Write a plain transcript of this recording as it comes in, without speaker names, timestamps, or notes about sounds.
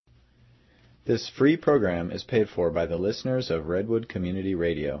This free program is paid for by the listeners of Redwood Community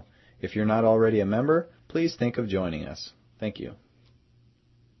Radio. If you're not already a member, please think of joining us. Thank you.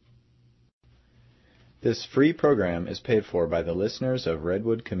 This free program is paid for by the listeners of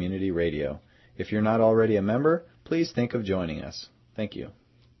Redwood Community Radio. If you're not already a member, please think of joining us. Thank you.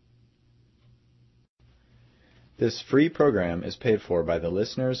 This free program is paid for by the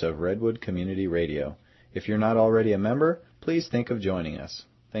listeners of Redwood Community Radio. If you're not already a member, please think of joining us.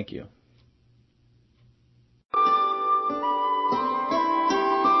 Thank you.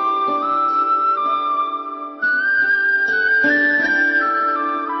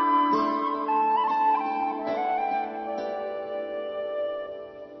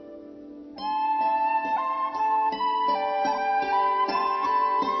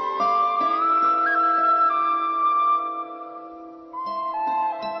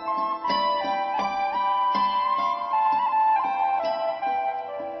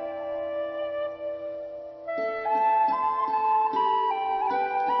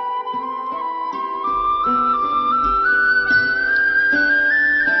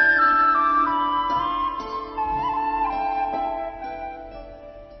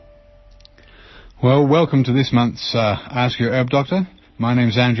 Well, welcome to this month's Ask Your Herb Doctor. My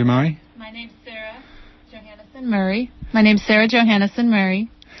name's Andrew Murray. My name's Sarah Johannesson Murray. My name's Sarah Johannesson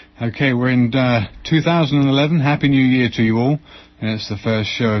Murray. Okay, we're in 2011. Happy New Year to you all. And it's the first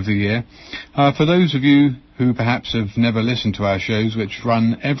show of the year. For those of you who perhaps have never listened to our shows, which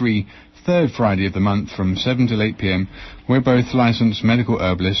run every third Friday of the month from 7 till 8 p.m, we're both licensed medical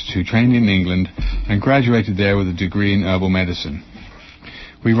herbalists who trained in England and graduated there with a degree in herbal medicine.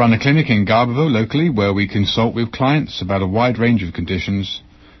 We run a clinic in Garberville locally where we consult with clients about a wide range of conditions,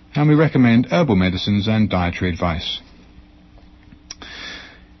 and we recommend herbal medicines and dietary advice.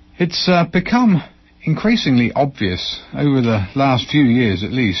 It's become increasingly obvious over the last few years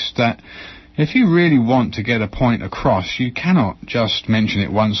at least that if you really want to get a point across, you cannot just mention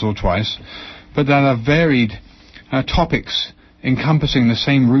it once or twice, but that varied topics encompassing the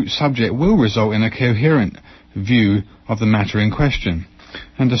same root subject will result in a coherent view of the matter in question.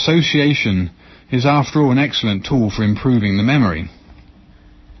 And association is, after all, an excellent tool for improving the memory.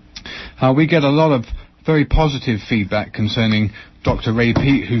 We get a lot of very positive feedback concerning Dr. Ray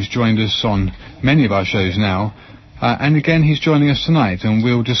Peat, who's joined us on many of our shows now. And again, he's joining us tonight, and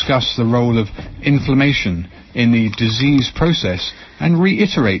we'll discuss the role of inflammation in the disease process and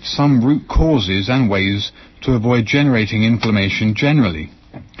reiterate some root causes and ways to avoid generating inflammation generally.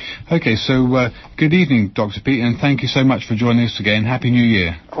 Okay, so good evening, Dr. Peat, and thank you so much for joining us again. Happy New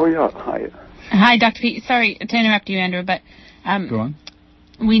Year. Oh, yeah, hi. Hi, Dr. Peat. Sorry to interrupt you, Andrew, but Go on.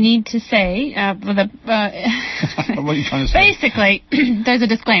 we need to say, What are you trying to say? basically, there's a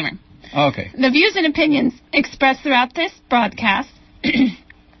disclaimer. Oh, okay. The views and opinions expressed throughout this broadcast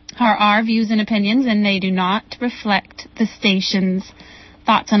are our views and opinions, and they do not reflect the station's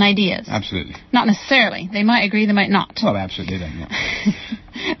thoughts and ideas. Absolutely. Not necessarily. They might agree, they might not. Well, absolutely then,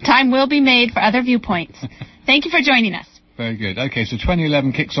 yeah. Time will be made for other viewpoints. Thank you for joining us. Very good. Okay, so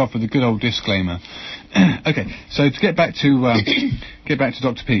 2011 kicks off with a good old disclaimer. Okay, so to get back to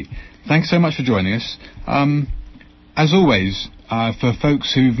Dr. Peat, thanks so much for joining us. As always, for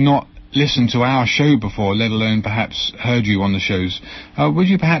folks who've not listened to our show before, let alone perhaps heard you on the shows, would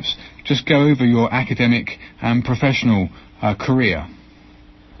you perhaps just go over your academic and professional career?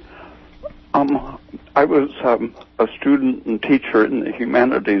 I was a student and teacher in the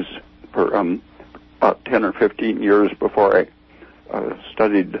humanities for about 10 or 15 years before I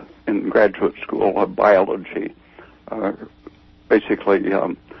studied in graduate school of biology, basically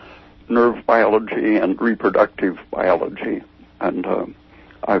nerve biology and reproductive biology. And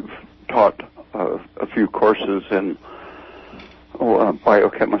I've taught a few courses in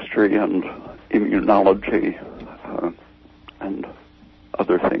biochemistry and immunology and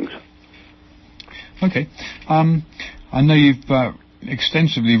other things. Okay. I know you've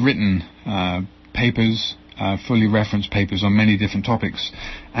extensively written papers, fully referenced papers on many different topics,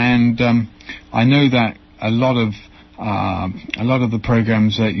 and I know that a lot of the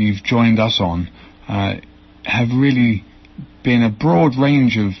programs that you've joined us on have really been a broad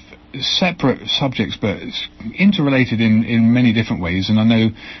range of separate subjects, but interrelated in many different ways. And I know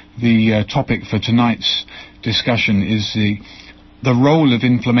the topic for tonight's discussion is the role of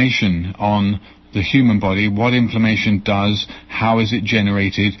inflammation on the human body, what inflammation does, how is it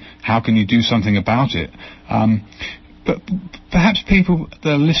generated, how can you do something about it. But perhaps people that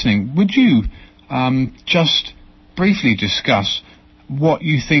are listening, would you just briefly discuss what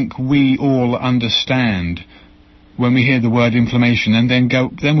you think we all understand when we hear the word inflammation, and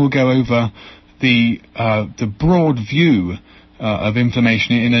then we'll go over the broad view of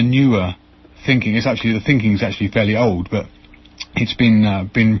inflammation in a newer thinking. The thinking is actually fairly old, but it's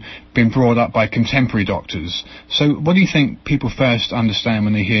been brought up by contemporary doctors. So what do you think people first understand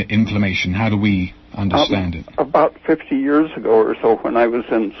when they hear inflammation? How do we understand it? About 50 years ago or so, when I was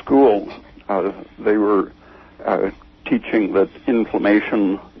in school, they were teaching that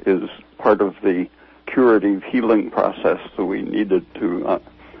inflammation is part of the curative healing process, so we needed to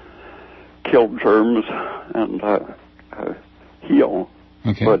kill germs and heal.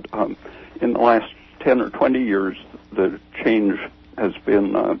 Okay. But in the last 10 or 20 years, the change has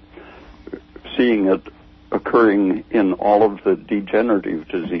been seeing it occurring in all of the degenerative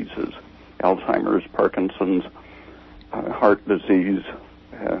diseases, Alzheimer's, Parkinson's, heart disease,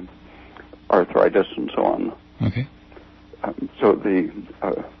 arthritis, and so on. Okay. So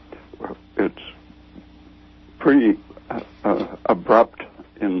it's pretty abrupt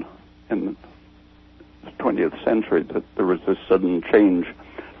in the 20th century that there was this sudden change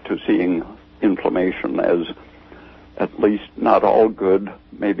to seeing inflammation as at least not all good,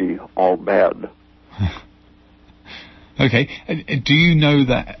 maybe all bad. Okay. Do you know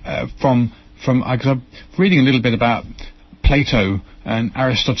that from because I'm reading a little bit about Plato and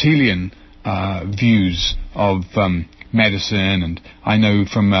Aristotelian views of medicine, and I know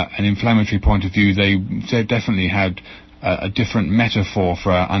from an inflammatory point of view they definitely had a different metaphor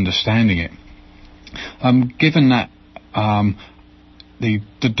for understanding it. Given that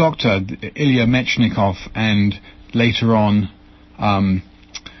the doctor Ilya Mechnikov and later on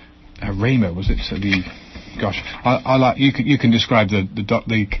Raymer, was it? So I like you can describe the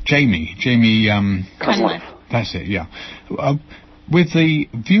Jamie Cunliffe. That's it. Yeah. With the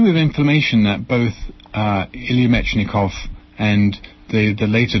view of inflammation that both Ilya Mechnikov and the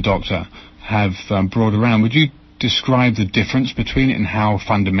later doctor have brought around, would you describe the difference between it and how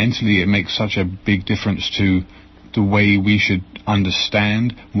fundamentally it makes such a big difference to the way we should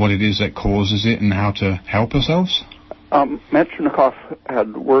understand what it is that causes it and how to help ourselves? Mechnikov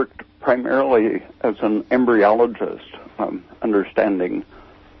had worked primarily as an embryologist, understanding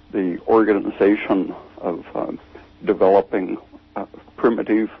the organization of developing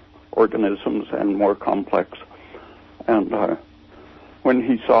primitive organisms and more complex. And when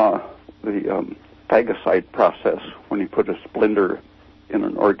he saw the phagocyte process, when he put a splinter in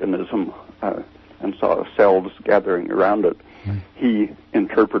an organism and saw cells gathering around it, he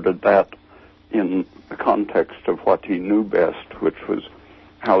interpreted that in the context of what he knew best, which was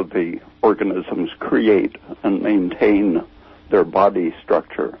how the organisms create and maintain their body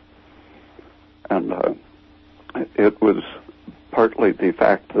structure. And it was partly the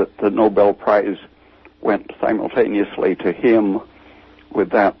fact that the Nobel Prize went simultaneously to him with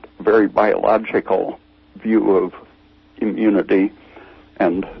that very biological view of immunity,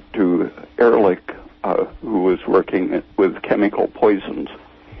 and to Ehrlich, who was working with chemical poisons.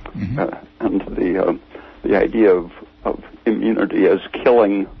 And the idea of immunity as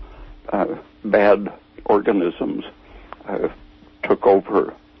killing bad organisms took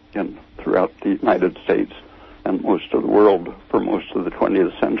over throughout the United States and most of the world for most of the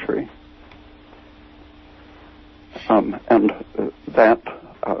 20th century. And that,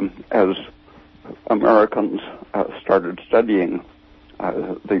 as Americans started studying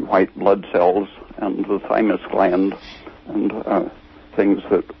the white blood cells and the thymus gland and things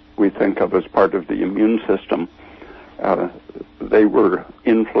that we think of as part of the immune system, they were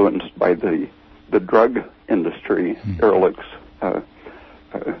influenced by the drug industry. Ehrlich's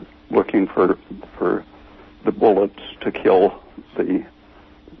looking for the bullets to kill the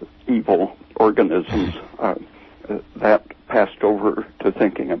evil organisms. That passed over to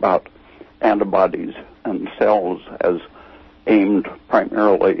thinking about antibodies and cells as aimed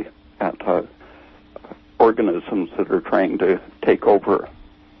primarily at organisms that are trying to take over.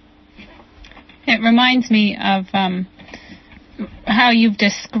 It reminds me of how you've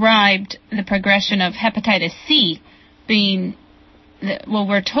described the progression of hepatitis C being,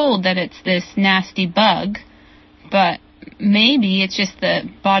 we're told that it's this nasty bug, but maybe it's just the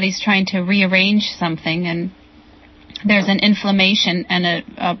body's trying to rearrange something, and there's an inflammation and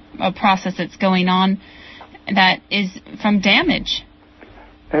a process that's going on that is from damage.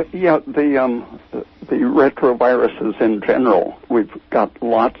 The retroviruses in general, we've got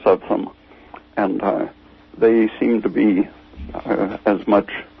lots of them, and they seem to be as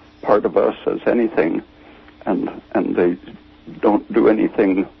much part of us as anything, and they don't do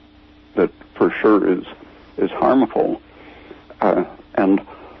anything that for sure is harmful. And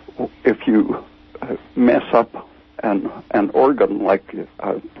if you mess up an organ, like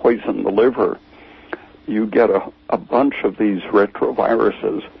poison the liver, you get a bunch of these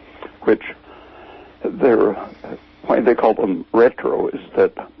retroviruses, which why they call them retro is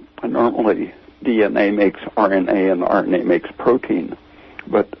that normally normally DNA makes RNA and RNA makes protein,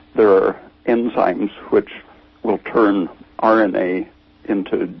 but there are enzymes which will turn RNA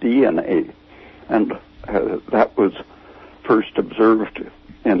into DNA, and that was first observed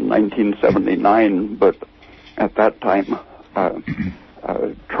in 1979, but at that time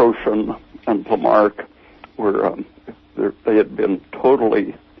Troschen and Lamarck were they had been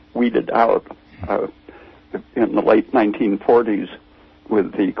totally weeded out in the late 1940s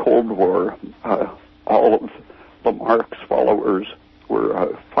with the Cold War. All of Lamarck's followers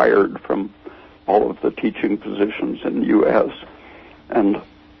were fired from all of the teaching positions in the U.S. And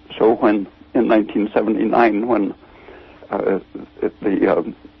so when, in 1979, when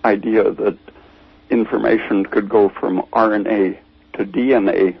the idea that information could go from RNA to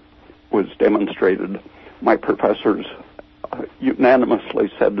DNA was demonstrated, my professors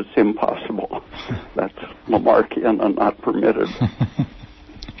unanimously said it's impossible. That's Lamarckian and not permitted.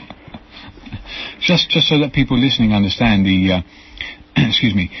 Just so that people listening understand the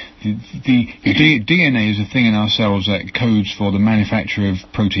DNA is a thing in our cells that codes for the manufacture of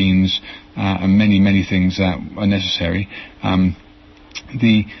proteins and many things that are necessary.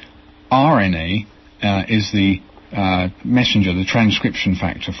 The RNA is the messenger, the transcription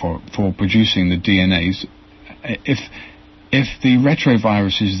factor for producing the DNAs. If the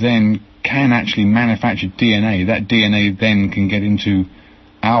retroviruses then can actually manufacture DNA, that DNA then can get into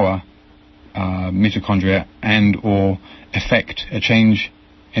our mitochondria and or affect a change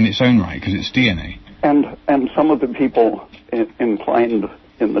in its own right, because it's DNA. And some of the people inclined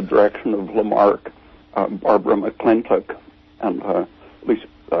in the direction of Lamarck, Barbara McClintock and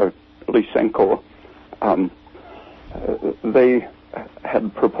Lysenko, they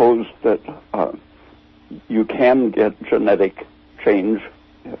had proposed that you can get genetic change.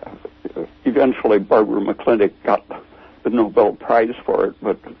 Eventually, Barbara McClintock got the Nobel Prize for it,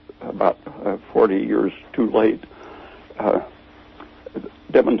 but about 40 years too late,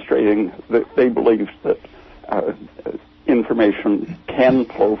 demonstrating that they believed that information can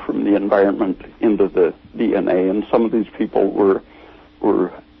flow from the environment into the DNA, and some of these people were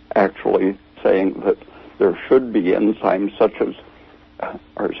actually saying that there should be enzymes such as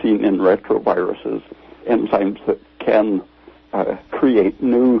are seen in retroviruses, enzymes that can create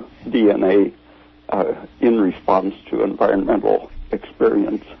new DNA in response to environmental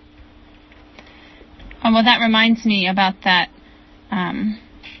experience. Oh, well, that reminds me about that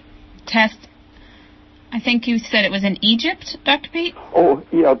test. I think you said it was in Egypt, Dr. Peat? Oh,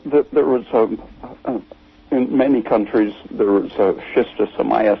 yeah. There was, in many countries, there was a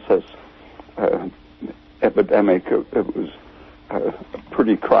schistosomiasis epidemic. It was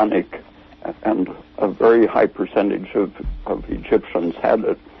pretty chronic, and a very high percentage of Egyptians had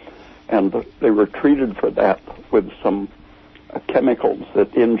it. And they were treated for that with some chemicals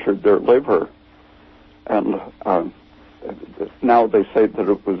that injured their liver. And now they say that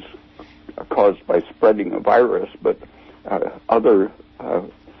it was caused by spreading a virus, but other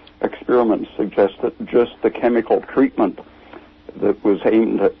experiments suggest that just the chemical treatment that was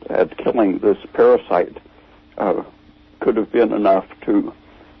aimed at killing this parasite could have been enough to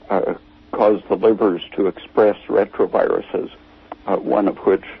cause the livers to express retroviruses, one of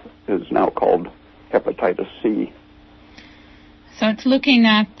which is now called hepatitis C. So it's looking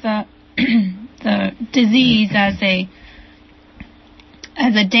at the disease as a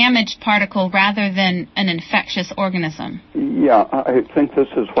damaged particle rather than an infectious organism. Yeah, I think this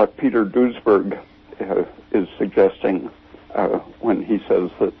is what Peter Duesberg is suggesting when he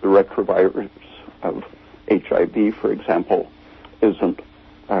says that the retrovirus of HIV, for example, isn't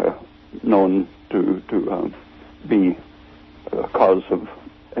known to be a cause of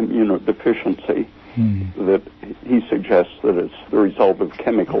immunodeficiency. That he suggests that it's the result of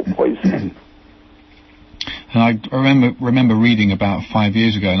chemical poisoning. And I remember reading about 5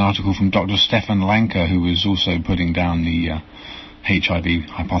 years ago an article from Dr. Stefan Lanka, who was also putting down the HIV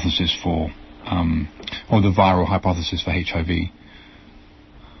hypothesis or the viral hypothesis for HIV.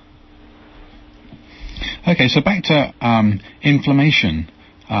 Okay, so back to inflammation.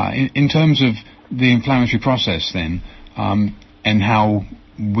 In terms of the inflammatory process then, and how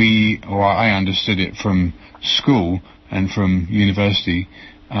I understood it from school and from university,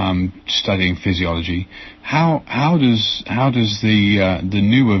 studying physiology. How does the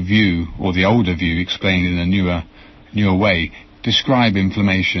newer view or the older view, explained in a newer way, describe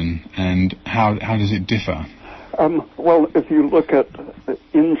inflammation, and how does it differ? Well, if you look at the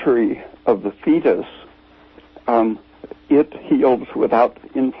injury of the fetus, it heals without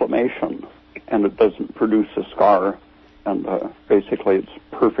inflammation, and it doesn't produce a scar, and basically it's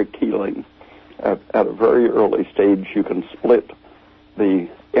perfect healing. At a very early stage, you can split the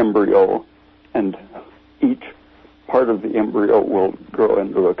embryo, and each part of the embryo will grow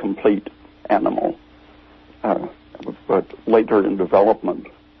into a complete animal. But later in development,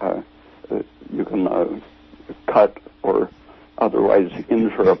 you can cut or otherwise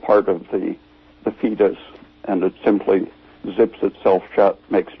injure a part of the fetus, and it simply zips itself shut,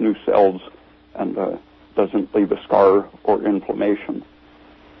 makes new cells, and doesn't leave a scar or inflammation.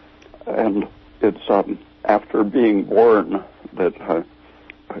 And it's after being born that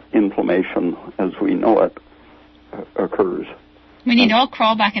inflammation, as we know it, occurs. We need to all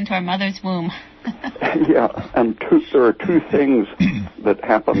crawl back into our mother's womb. Yeah, and there are two things that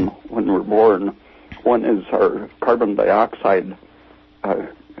happen when we're born. One is our carbon dioxide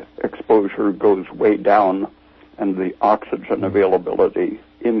exposure goes way down, and the oxygen availability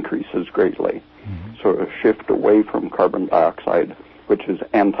increases greatly. Mm-hmm. So a shift away from carbon dioxide, which is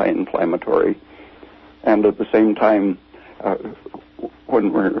anti-inflammatory. And at the same time,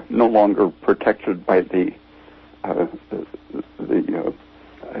 when we're no longer protected by the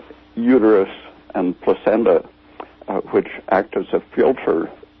uterus and placenta, which act as a filter,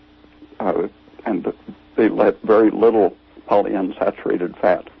 and they let very little polyunsaturated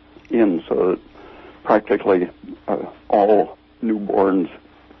fat in, so that practically all newborns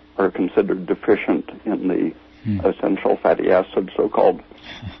are considered deficient in the essential fatty acids, so-called.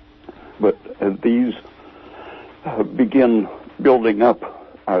 But these begin building up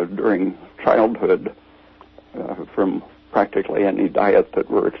during childhood from practically any diet that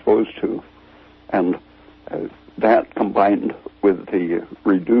we're exposed to. And that, combined with the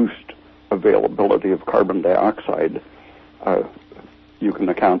reduced availability of carbon dioxide, you can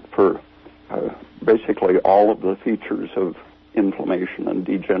account for basically all of the features of inflammation and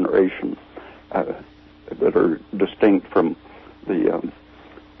degeneration that are distinct from the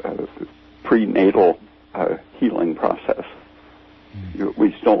prenatal healing process.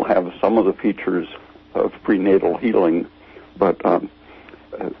 We still have some of the features of prenatal healing, but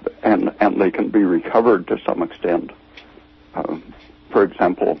and they can be recovered to some extent. For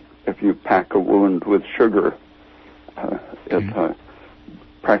example, if you pack a wound with sugar, it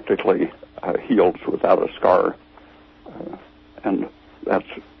practically heals without a scar, and that's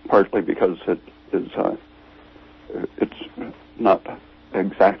partly because it's not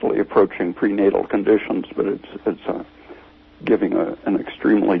exactly approaching prenatal conditions, but it's giving an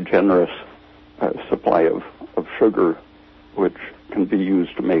extremely generous supply of sugar, which can be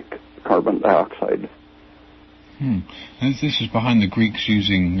used to make carbon dioxide. And this is behind the Greeks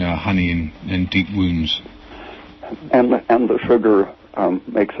using honey in deep wounds. And the sugar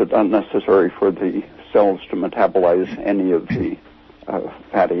makes it unnecessary for the cells to metabolize any of the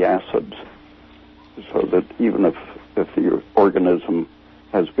fatty acids, so that even if the organism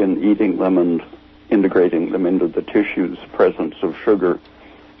has been eating them and integrating them into the tissues, the presence of sugar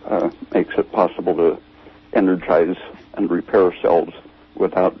makes it possible to energize and repair cells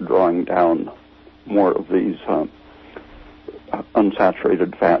without drawing down more of these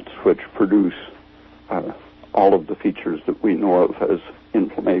unsaturated fats, which produce all of the features that we know of as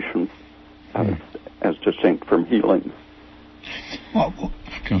inflammation, as distinct from healing. Well,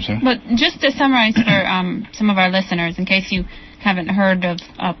 but just to summarize for some of our listeners, in case you haven't heard of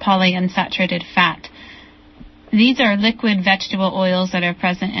polyunsaturated fat, these are liquid vegetable oils that are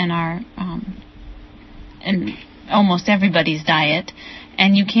present in our in almost everybody's diet,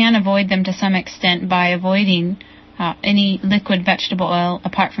 and you can avoid them to some extent by avoiding any liquid vegetable oil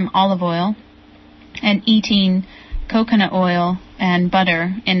apart from olive oil, and eating coconut oil and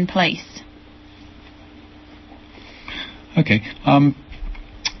butter in place. Okay.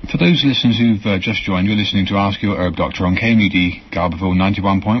 For those listeners who've just joined, you're listening to Ask Your Herb Doctor on KMUD, Garberville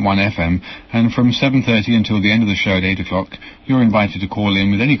 91.1 FM, and from 7:30 until the end of the show at 8 o'clock, you're invited to call in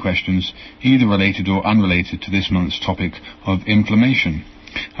with any questions, either related or unrelated to this month's topic of inflammation.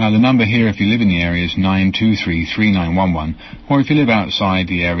 The number here, if you live in the area, is 923-3911, or if you live outside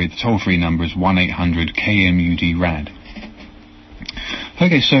the area, the toll-free number is 1-800-KMUD-RAD.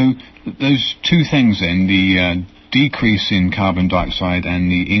 Okay, so those two things then, the decrease in carbon dioxide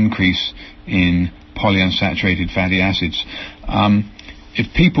and the increase in polyunsaturated fatty acids.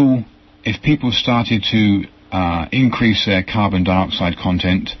 If people started to increase their carbon dioxide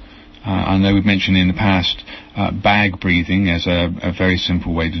content, I know we've mentioned in the past bag breathing as a very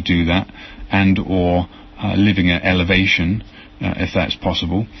simple way to do that, and or living at elevation, if that's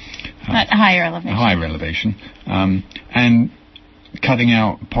possible. At a higher elevation. A higher elevation. And cutting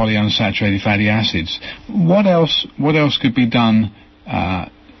out polyunsaturated fatty acids. What else could be done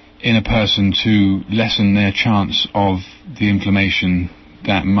in a person to lessen their chance of the inflammation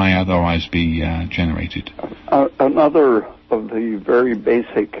that may otherwise be generated? Another of the very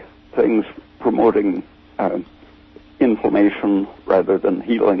basic things promoting inflammation rather than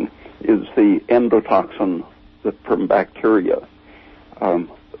healing is the endotoxin from bacteria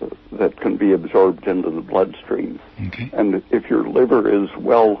that can be absorbed into the bloodstream. Okay. And if your liver is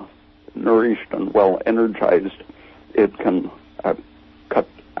well nourished and well energized, it can cut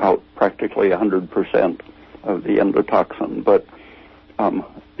out practically 100% of the endotoxin. But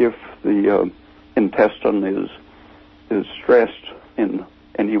if the intestine is stressed in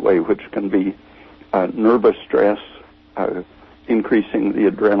any way, which can be nervous stress, increasing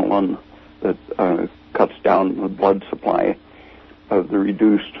the adrenaline that cuts down the blood supply, the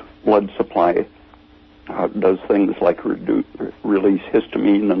reduced blood supply does things like release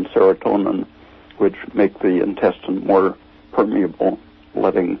histamine and serotonin, which make the intestine more permeable,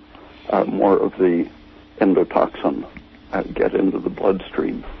 letting more of the endotoxin get into the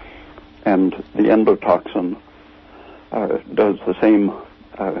bloodstream. And the endotoxin does the same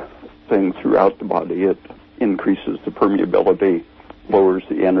thing throughout the body. It increases the permeability, lowers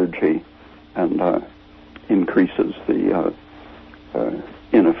the energy, and increases the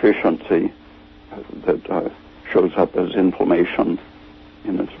inefficiency that shows up as inflammation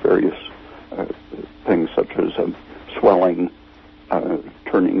in its various things such as swelling,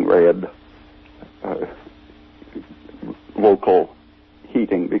 turning red, local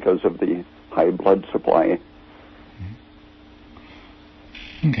heating because of the high blood supply.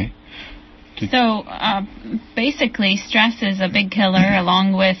 Okay. So basically, stress is a big killer,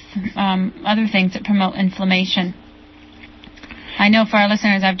 along with other things that promote inflammation. I know for our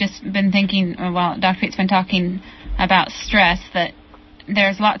listeners, I've just been thinking, while Dr. Peat's been talking about stress, that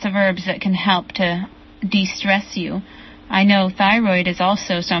there's lots of herbs that can help to de-stress you. I know thyroid is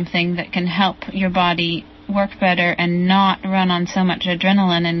also something that can help your body work better and not run on so much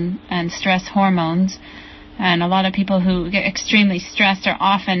adrenaline and stress hormones. And a lot of people who get extremely stressed are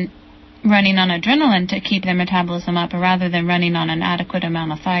often running on adrenaline to keep their metabolism up rather than running on an adequate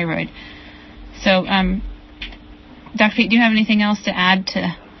amount of thyroid. So, Dr. Peat, do you have anything else to add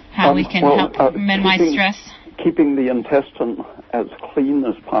to how we can help minimize stress? Keeping the intestine as clean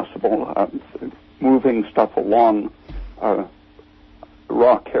as possible, moving stuff along,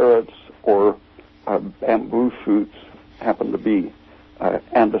 raw carrots or bamboo shoots happen to be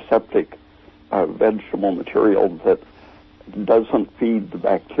antiseptic vegetable material that doesn't feed the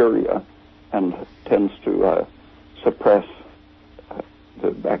bacteria and tends to suppress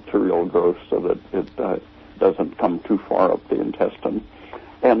the bacterial growth so that it doesn't come too far up the intestine.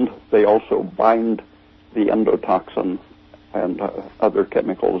 And they also bind the endotoxin and other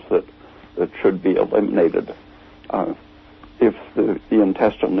chemicals that should be eliminated. If the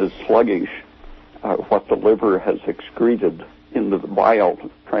intestine is sluggish, what the liver has excreted into the bile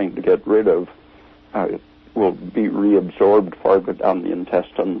trying to get rid of will be reabsorbed farther down the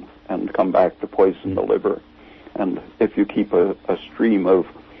intestine and come back to poison the liver. And if you keep a stream of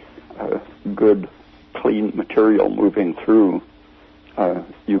good, clean material moving through,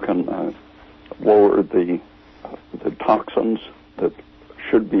 you can lower the toxins that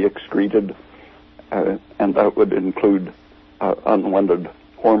should be excreted, and that would include unwanted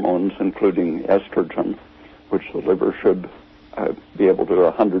hormones, including estrogen, which the liver should be able to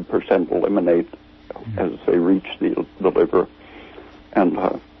 100% eliminate as they reach the liver. And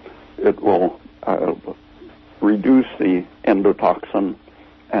it will reduce the endotoxin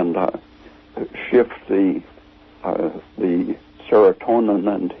and shift the serotonin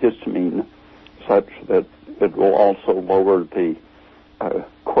and histamine such that it will also lower the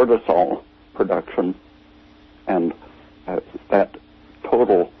cortisol production, and that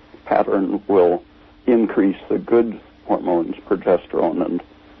total pattern will increase the good hormones, progesterone and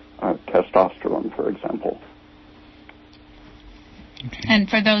testosterone, for example. Okay. And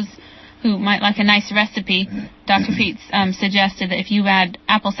for those who might like a nice recipe, Dr. Peat suggested that if you add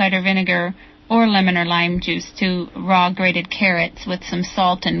apple cider vinegar or lemon or lime juice to raw grated carrots with some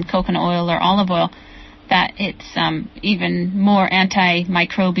salt and coconut oil or olive oil, that it's even more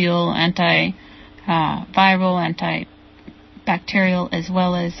antimicrobial, antiviral, antibacterial, as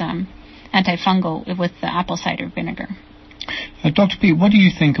well as antifungal with the apple cider vinegar. Dr. Peat, what do you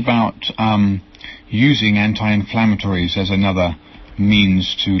think about using anti-inflammatories as another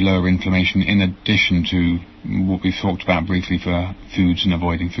means to lower inflammation in addition to what we've talked about briefly for foods and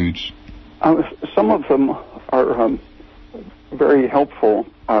avoiding foods? Some of them are very helpful.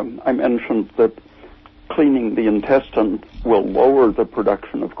 I mentioned that cleaning the intestine will lower the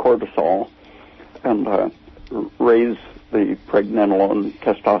production of cortisol and raise the pregnenolone,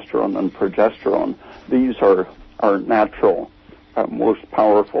 testosterone, and progesterone. These are natural most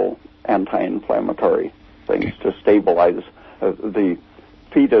powerful anti-inflammatory things to stabilize. The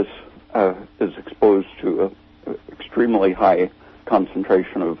fetus is exposed to an extremely high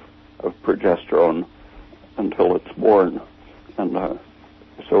concentration of progesterone until it's born. And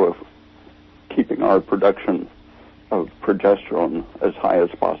so if keeping our production of progesterone as high as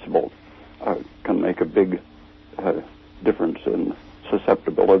possible can make a big difference in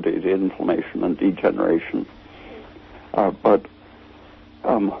susceptibility to inflammation and degeneration. But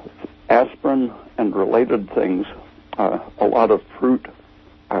aspirin and related things, a lot of fruit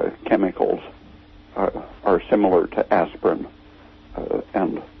chemicals are similar to aspirin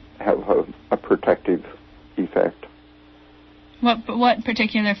and have a protective effect. What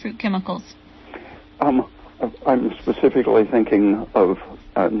particular fruit chemicals? I'm specifically thinking of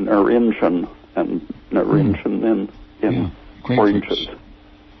naringin and naringin in oranges.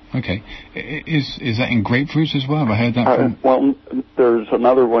 Okay. Is that in grapefruits as well? Have I heard that from? Well, there's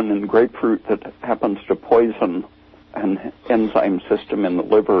another one in grapefruit that happens to poison an enzyme system in the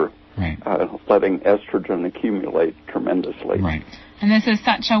liver, right. Letting estrogen accumulate tremendously. Right. And this is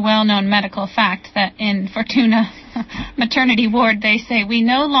such a well-known medical fact that in Fortuna maternity ward they say we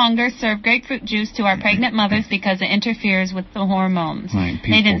no longer serve grapefruit juice to our pregnant mothers because it interferes with the hormones. Right,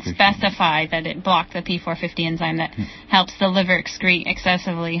 they didn't specify that it blocked the P450 enzyme that helps the liver excrete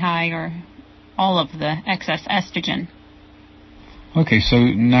excessively high or all of the excess estrogen. Okay, so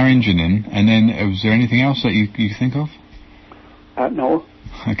naringin, and then was there anything else that you think of? No.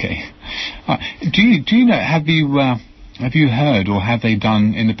 Okay. Do you know? Have you heard, or have they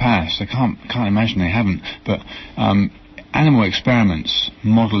done in the past? I can't imagine they haven't. But animal experiments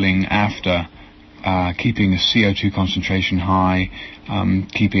modelling after keeping the CO2 concentration high,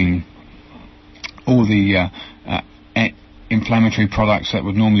 keeping all the inflammatory products that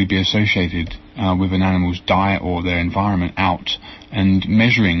would normally be associated with an animal's diet or their environment out, and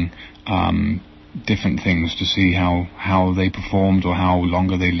measuring different things to see how they performed or how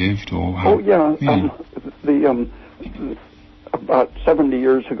longer they lived or how... About 70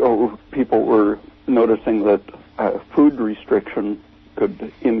 years ago, people were noticing that food restriction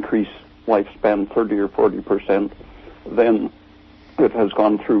could increase lifespan 30 or 40%. Then it has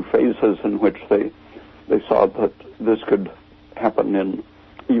gone through phases in which they saw that this could happen in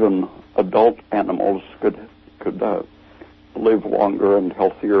even adult animals could live longer and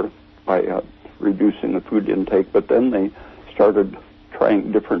healthier by reducing the food intake. But then they started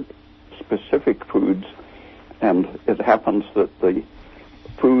trying different specific foods, and it happens that the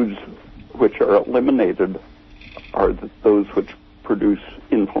foods which are eliminated are those which produce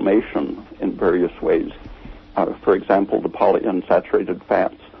inflammation in various ways. For example, the polyunsaturated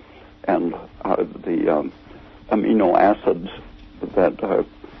fats and the amino acids that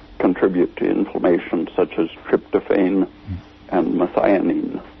contribute to inflammation, such as tryptophan and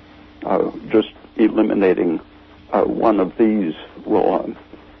methionine. Just eliminating one of these will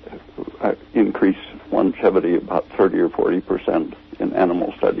increase longevity about 30 or 40% in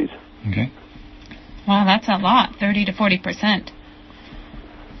animal studies. Okay. Wow, that's a lot, 30 to 40%.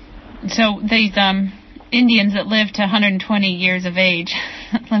 So these Indians that live to 120 years of age,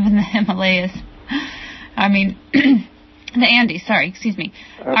 live in the Himalayas, I mean, the Andes, excuse me,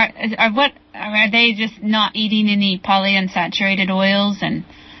 are they just not eating any polyunsaturated oils? And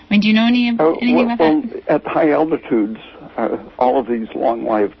I mean, do you know anything about that? At high altitudes, all of these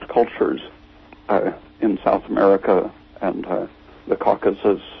long-lived cultures in South America and the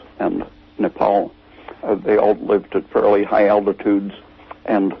Caucasus and Nepal, they all lived at fairly high altitudes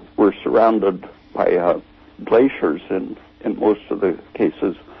and were surrounded by glaciers in most of the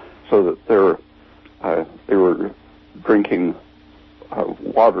cases, so that they were drinking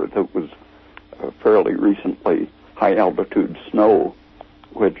water that was fairly recently high-altitude snow,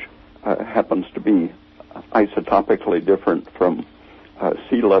 which happens to be isotopically different from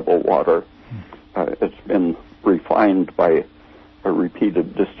sea level water. It's been refined by a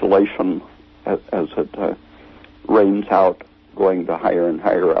repeated distillation as it rains out, going to higher and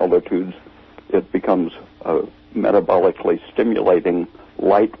higher altitudes. It becomes metabolically stimulating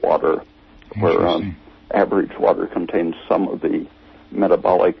light water, where average water contains some of the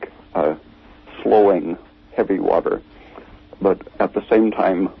metabolic slowing heavy water. But at the same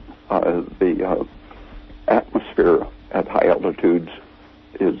time, the atmosphere at high altitudes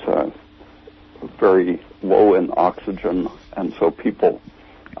is very low in oxygen, and so people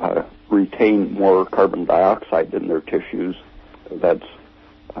retain more carbon dioxide in their tissues. That's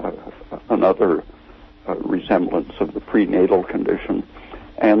another resemblance of the prenatal condition.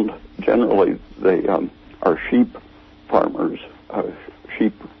 And generally, they are sheep farmers.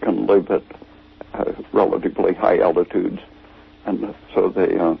 Sheep can live at relatively high altitudes, and so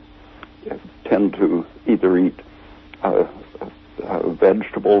they tend to either eat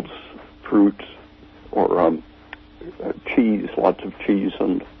vegetables, fruits, or cheese, lots of cheese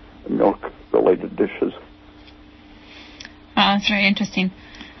and milk-related dishes. That's very interesting.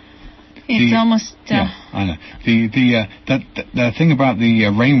 It's almost... Yeah, I know. The thing about the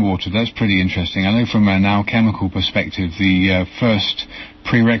rainwater, that's pretty interesting. I know from an alchemical perspective, the first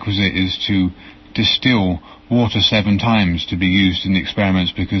prerequisite is to distill water 7 times to be used in the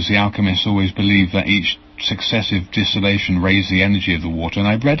experiments, because the alchemists always believed that each successive distillation raised the energy of the water. And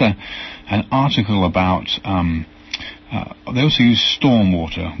I read an article about... they also use storm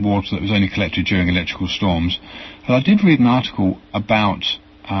water that was only collected during electrical storms. And I did read an article about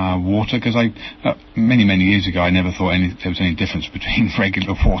water, because many years ago I never thought there was any difference between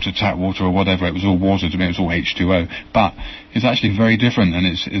regular water, tap water, or whatever. It was all water to me. It was all H2O. But it's actually very different, and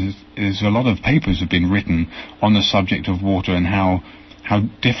there's a lot of papers have been written on the subject of water and how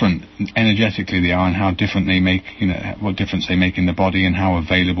different energetically they are, and how different they make, what difference they make in the body, and how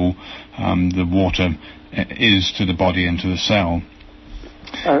available the water is to the body and to the cell.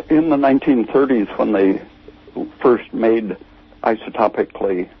 In the 1930s, when they first made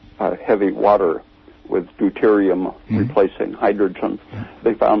isotopically heavy water with deuterium replacing hydrogen,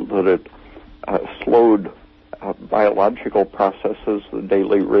 they found that it slowed biological processes, the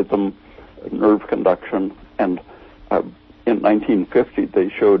daily rhythm, nerve conduction, and in 1950 they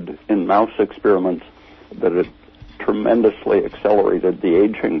showed in mouse experiments that it tremendously accelerated the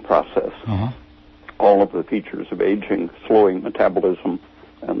aging process. All of the features of aging, slowing metabolism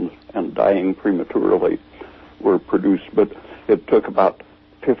and dying prematurely, were produced. But it took about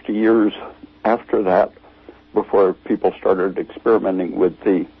 50 years after that before people started experimenting with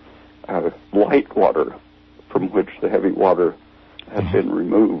the light water from which the heavy water had been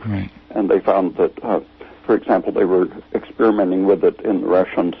removed. Right. And they found that, for example, they were experimenting with it in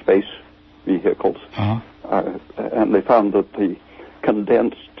Russian space vehicles. And they found that the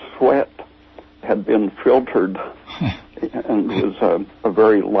condensed sweat had been filtered and was a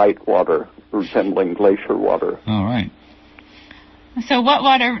very light water, resembling glacier water. All right. So what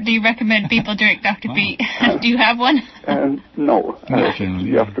water do you recommend people drink, Dr. Peat? Do you have one? No.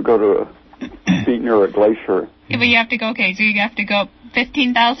 You have to go to be near a glacier. Yeah, but you have to go, so you have to go up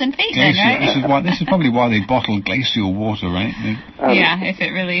 15,000 feet then, right? This is probably why they bottle glacial water, right? Yeah, if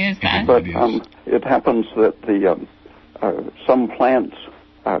it really is that. But it happens that some plants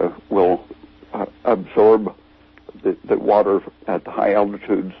will absorb the water at high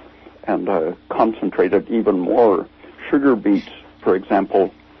altitudes and concentrate it even more. Sugar beets, for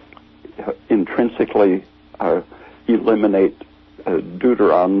example, intrinsically eliminate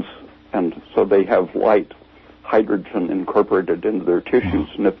deuterons, and so they have light hydrogen incorporated into their tissues.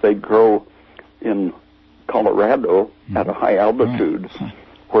 And if they grow in Colorado at a high altitude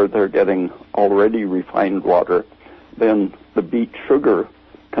where they're getting already refined water, then the beet sugar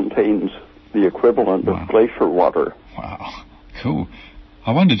contains the equivalent of glacier water. Wow, cool.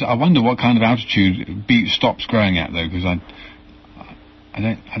 I wonder what kind of altitude beet stops growing at, though, because I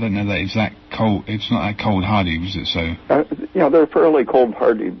don't know that it's that cold. It's not that cold hardy, is it? So yeah, they're fairly cold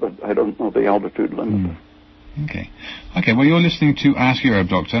hardy, but I don't know the altitude limit. Okay. Well, you're listening to Ask Your Herb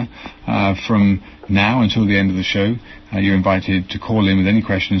Doctor. From now until the end of the show, you're invited to call in with any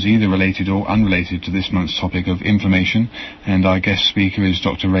questions, either related or unrelated to this month's topic of inflammation. And our guest speaker is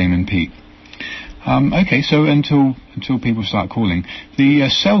Dr. Raymond Peat. So until people start calling, the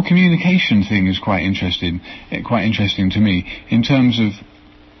cell communication thing is quite interesting to me, in terms of,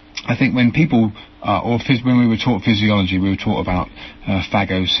 I think when people, when we were taught physiology, we were taught about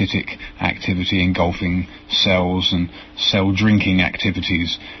phagocytic activity engulfing cells and cell drinking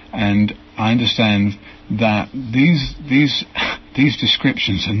activities, and I understand that these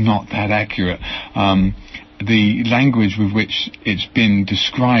descriptions are not that accurate. The language with which it's been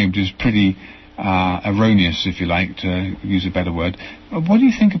described is pretty erroneous, if you like, to use a better word. What do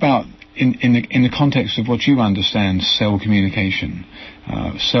you think about, in the context of what you understand, cell communication,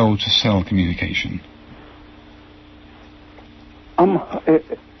 cell-to-cell communication? I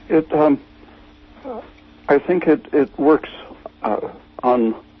think it works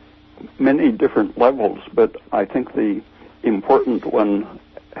on many different levels, but I think the important one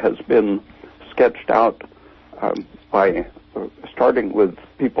has been sketched out by starting with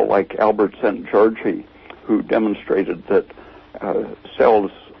people like Albert St. Georgi, who demonstrated that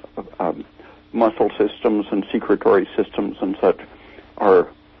cells, muscle systems and secretory systems and such are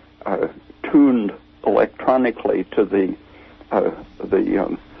tuned electronically to the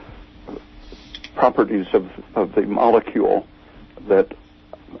properties of the molecule that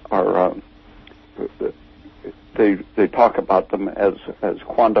are they talk about them as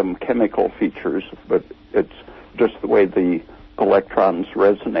quantum chemical features, but it's just the way the electrons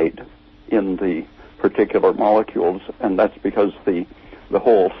resonate in the particular molecules, and that's because the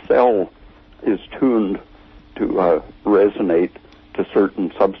whole cell is tuned to resonate to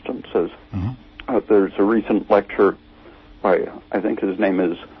certain substances. There's a recent lecture by, I think his name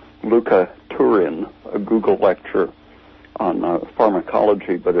is Luca Turin, a Google lecture on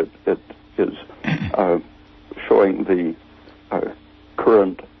pharmacology, but it is showing the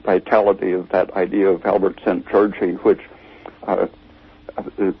current vitality of that idea of Albert St. Georgi, which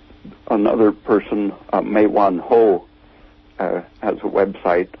another person, Mei-Wan Ho, has a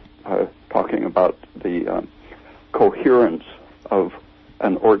website talking about the coherence of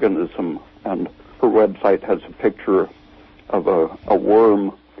an organism, and her website has a picture of a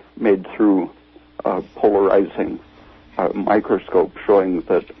worm made through a polarizing microscope, showing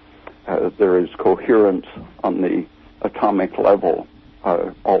that there is coherence on the atomic level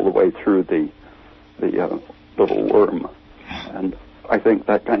all the way through the little worm. And I think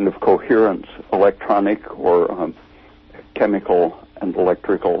that kind of coherence, electronic or chemical and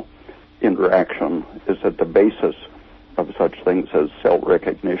electrical interaction, is at the basis of such things as cell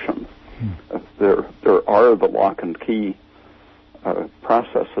recognition. There are the lock and key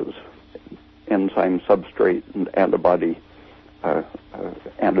processes, enzyme, substrate, and antibody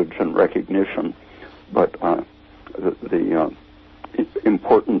antigen recognition, but the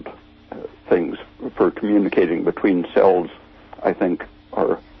important things for communicating between cells, I think,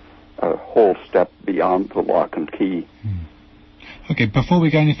 are a whole step beyond the lock and key. Okay, before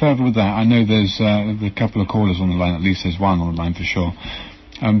we go any further with that, I know there's a couple of callers on the line, at least there's one on the line for sure.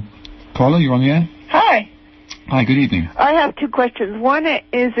 Caller, you're on the air? Hi. Hi, good evening. I have two questions. One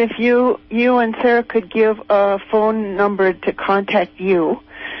is if you and Sarah could give a phone number to contact you.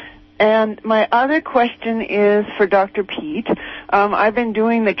 And my other question is for Dr. Peat. I've been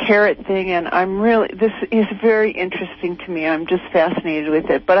doing the carrot thing, and this is very interesting to me. I'm just fascinated with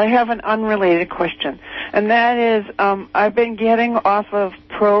it. But I have an unrelated question, and that is I've been getting off of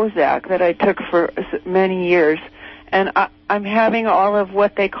Prozac that I took for many years, and I'm having all of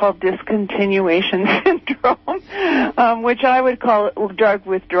what they call discontinuation syndrome, which I would call drug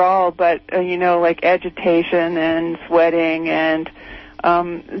withdrawal, but, like agitation and sweating and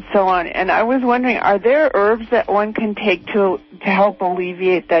so on. And I was wondering, are there herbs that one can take to help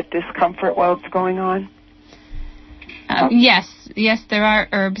alleviate that discomfort while it's going on? Yes, there are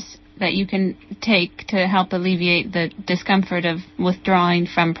herbs that you can take to help alleviate the discomfort of withdrawing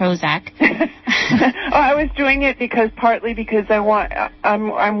from Prozac. I was doing it partly because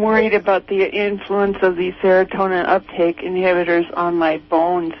I'm worried about the influence of the serotonin uptake inhibitors on my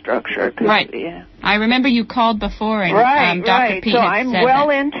bone structure. Right. Yeah. I remember you called before, and Dr. Peat so had I'm said well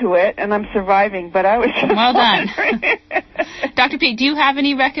that. into it, and I'm surviving. But I was just well done, Dr. Peat. Do you have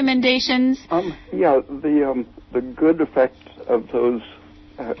any recommendations? Yeah, the good effects of those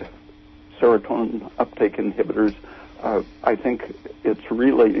serotonin uptake inhibitors, I think it's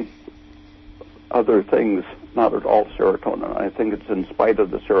really other things, not at all serotonin. I think it's in spite of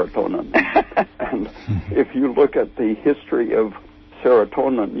the serotonin. And if you look at the history of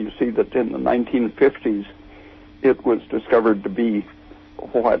serotonin, you see that in the 1950s, it was discovered to be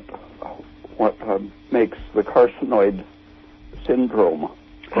what makes the carcinoid syndrome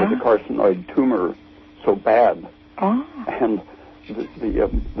or the carcinoid tumor so bad. And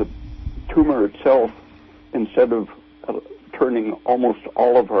the tumor itself, instead of turning almost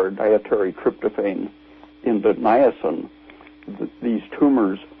all of our dietary tryptophan into niacin, these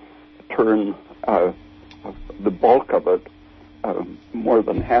tumors turn the bulk of it, more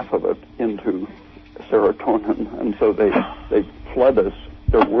than half of it, into serotonin, and so they flood us.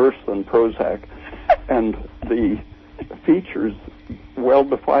 They're worse than Prozac, and the features well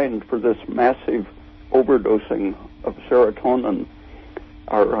defined for this massive overdosing of serotonin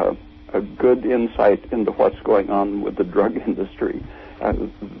are a good insight into what's going on with the drug industry.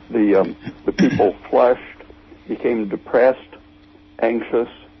 The people flushed, became depressed, anxious,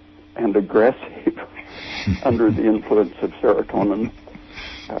 and aggressive under the influence of serotonin.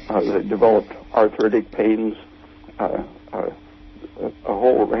 They developed arthritic pains, a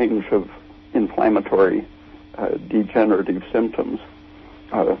whole range of inflammatory, degenerative symptoms.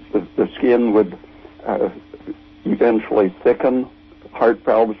 The skin would eventually thicken, heart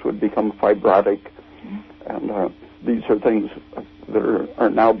valves would become fibrotic, and these are things that are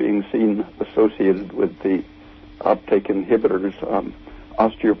now being seen associated with the uptake inhibitors,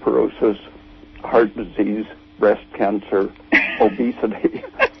 osteoporosis, heart disease, breast cancer, obesity.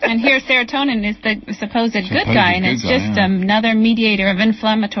 And here serotonin is the supposed good guy, and it's just another mediator of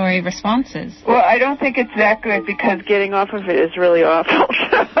inflammatory responses. Well, I don't think it's that good because getting off of it is really awful.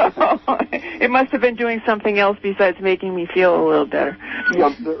 It must have been doing something else besides making me feel a little better.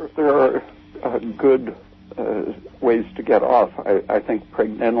 Yeah, there are good ways to get off. I think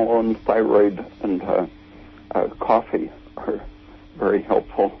pregnenolone, thyroid, and coffee are very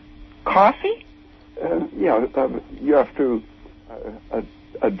helpful. Coffee? You have to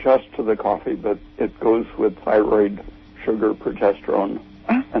adjust to the coffee, but it goes with thyroid, sugar, progesterone,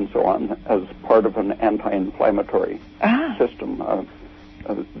 and so on as part of an anti-inflammatory system.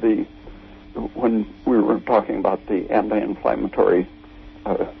 When we were talking about the anti-inflammatory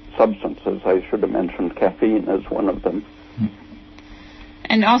substances, I should have mentioned caffeine as one of them.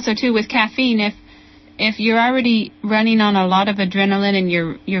 And also, too, with caffeine, if you're already running on a lot of adrenaline and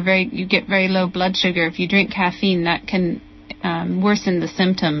you get very low blood sugar, if you drink caffeine, that can worsen the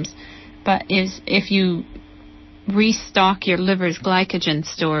symptoms. But if you restock your liver's glycogen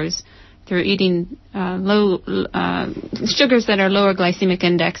stores through eating sugars that are lower glycemic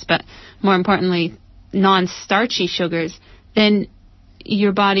index, but more importantly, non-starchy sugars, then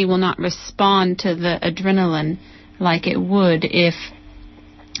your body will not respond to the adrenaline like it would if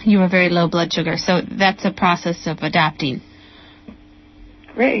you have very low blood sugar. So that's a process of adapting.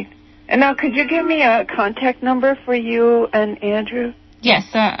 Great. And now, could you give me a contact number for you and Andrew? Yes.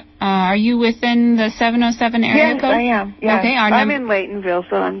 Are you within the 707 area code? Yes, I am. Yes. Okay. I'm in Laytonville,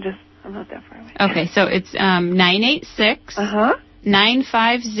 so I'm not that far away. Okay, so it's 986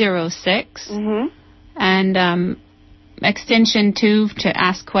 9506 and extension 2 to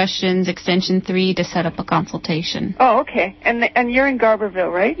ask questions, extension 3 to set up a consultation. Oh, okay. And you're in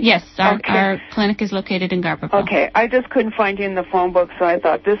Garberville, right? Yes, our clinic is located in Garberville. Okay, I just couldn't find you in the phone book, so I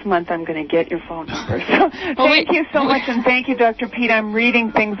thought this month I'm going to get your phone number. So thank you so much, and thank you, Dr. Peat. I'm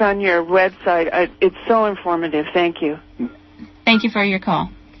reading things on your website. It's so informative. Thank you. Thank you for your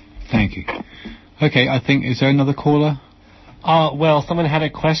call. Thank you. Okay, I think, is there another caller? Well, someone had a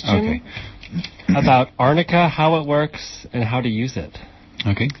question about arnica, how it works, and how to use it.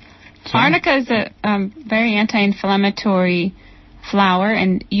 Okay. So Arnica is a very anti-inflammatory flower,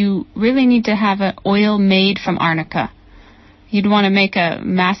 and you really need to have an oil made from arnica. You'd want to make a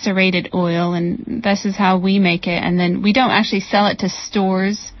macerated oil, and this is how we make it. And then we don't actually sell it to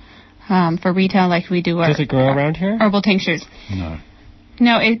stores for retail like we do. Does it grow around here? Herbal tinctures.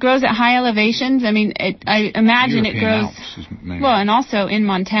 No, it grows at high elevations. I mean, I imagine European it grows. Alps, well, and also in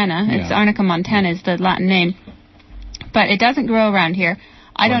Montana. It's Arnica montana is the Latin name. But it doesn't grow around here.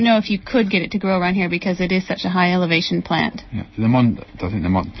 I don't know if you could get it to grow around here because it is such a high elevation plant. Yeah, I think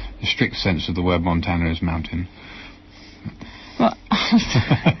the strict sense of the word Montana is mountain. Well,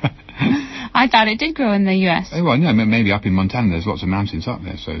 I thought it did grow in the U.S. Oh, well, no, maybe up in Montana there's lots of mountains up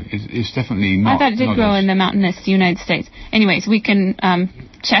there, so it's definitely not. I thought it did grow in the mountainous United States. Anyways, we can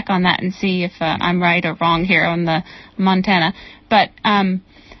check on that and see if I'm right or wrong here on the Montana. But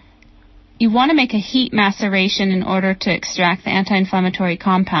you want to make a heat maceration in order to extract the anti-inflammatory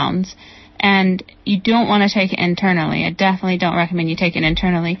compounds, and you don't want to take it internally. I definitely don't recommend you take it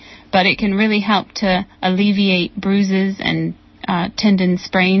internally, but it can really help to alleviate bruises and tendon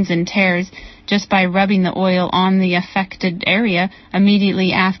sprains and tears just by rubbing the oil on the affected area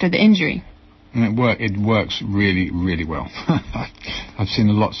immediately after the injury. And it works really, really well. I've seen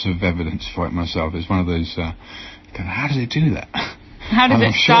lots of evidence for it myself. It's one of those, how does it do that? How does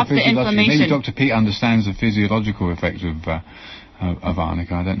it stop the inflammation? Maybe Dr. Peat understands the physiological effect of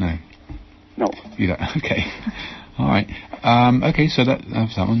arnica. I don't know. No. You don't? Okay. All right. Okay, so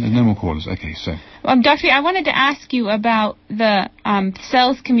that's that one. There's no more callers. Okay, so. Dr. I wanted to ask you about the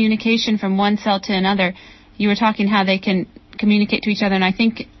cells' communication from one cell to another. You were talking how they can communicate to each other, and I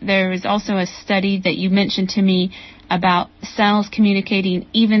think there was also a study that you mentioned to me about cells communicating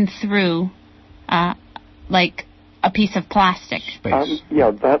even through, like, a piece of plastic. Space.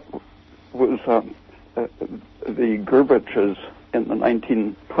 That was the Gerviches in the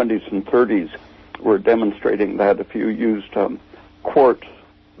 1920s and 30s were demonstrating that if you used quartz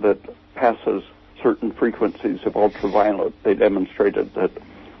that passes certain frequencies of ultraviolet, they demonstrated that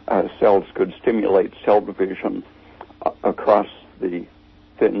cells could stimulate cell division across the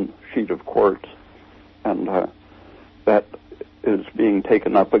thin sheet of quartz, and that is being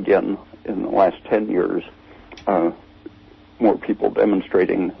taken up again in the last 10 years. More people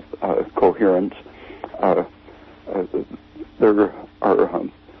demonstrating coherence. There are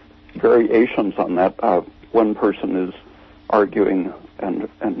variations on that. One person is arguing and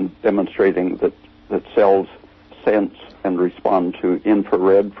demonstrating that cells sense and respond to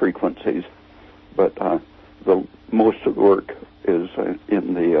infrared frequencies, but most of the work is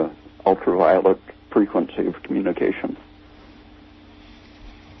in the ultraviolet frequency of communication.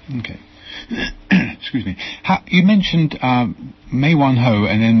 Okay. Excuse me. You mentioned Mei Wan Ho,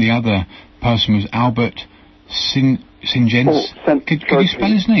 and then the other person was Albert Singens. Oh, could you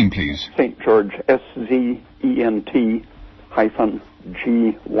spell his name, please? St. George,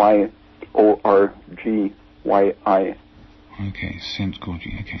 SZENT-GYORGYI. Okay, St. George.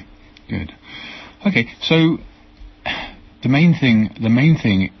 Okay, good. Okay, so the main thing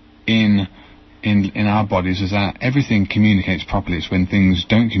in our bodies is that everything communicates properly. It's when things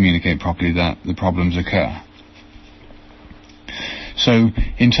don't communicate properly that the problems occur. So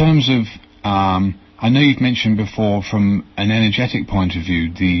in terms of, I know you've mentioned before from an energetic point of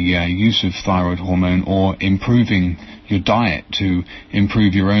view, the use of thyroid hormone or improving your diet to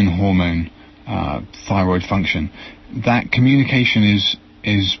improve your own hormone thyroid function. That communication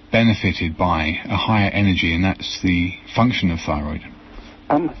is benefited by a higher energy, and that's the function of thyroid.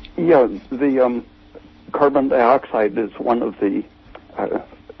 The carbon dioxide is one of the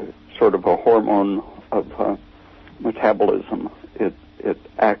sort of a hormone of metabolism. It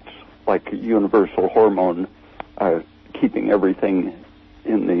acts like a universal hormone, keeping everything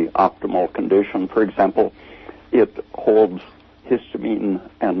in the optimal condition. For example, it holds histamine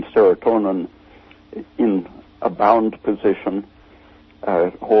and serotonin in a bound position,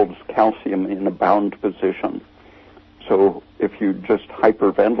 holds calcium in a bound position. So if you just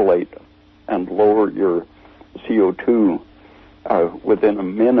hyperventilate and lower your CO2, within a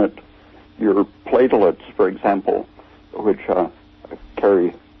minute, your platelets, for example, which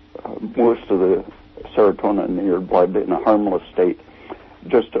carry most of the serotonin in your blood in a harmless state,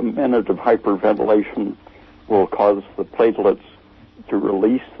 just a minute of hyperventilation will cause the platelets to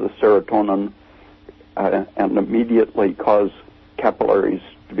release the serotonin and immediately cause capillaries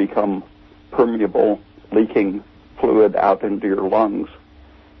to become permeable, leaking fluid out into your lungs.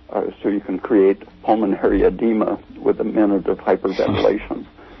 So you can create pulmonary edema with a minute of hyperventilation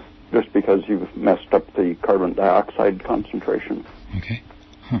just because you've messed up the carbon dioxide concentration. Okay.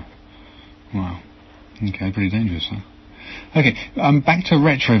 Huh. Wow. Okay, pretty dangerous, huh? Okay, back to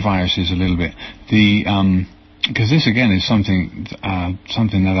retroviruses a little bit. Because this again is something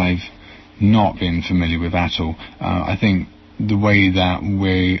that I've not been familiar with at all. I think the way that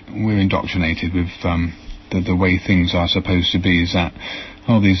we're indoctrinated with the way things are supposed to be is that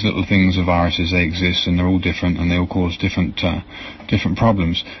these little things of viruses, they exist and they're all different and they all cause different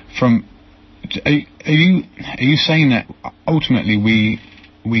problems. Are you saying that ultimately we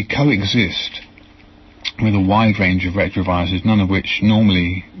coexist with a wide range of retroviruses, none of which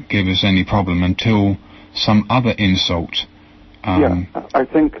normally give us any problem until some other insult? I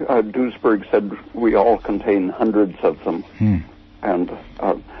think Duesberg said we all contain hundreds of them. And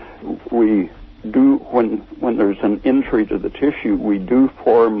we do, when there's an injury to the tissue, we do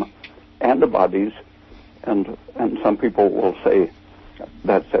form antibodies, and some people will say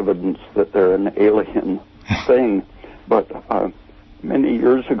that's evidence that they're an alien thing. But many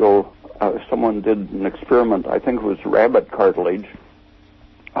years ago, someone did an experiment, I think it was rabbit cartilage.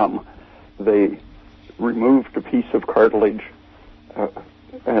 They removed a piece of cartilage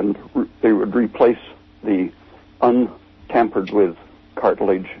and they would replace the untampered with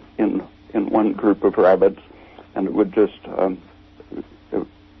cartilage in one group of rabbits, and it would just it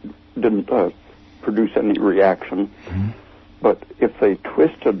didn't produce any reaction. But if they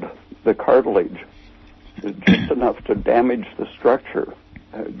twisted the cartilage just enough to damage the structure,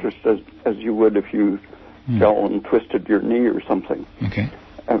 just as you would if you fell and twisted your knee or something.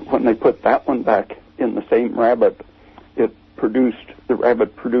 And when they put that one back in the same rabbit, the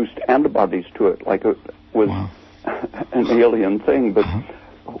rabbit produced antibodies to it, like it was an alien thing. But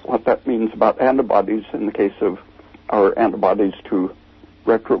what that means about antibodies in the case of our antibodies to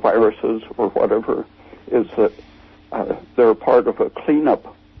retroviruses or whatever is that they're part of a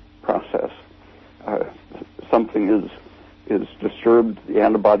cleanup process. Something is disturbed, the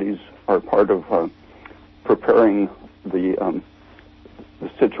antibodies are part of preparing the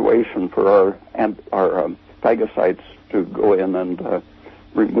situation for our phagocytes to go in and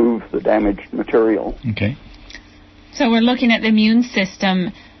remove the damaged material. So we're looking at the immune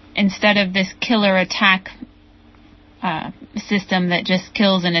system instead of this killer attack system that just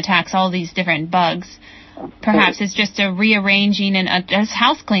kills and attacks all these different bugs. Perhaps it's just a rearranging and a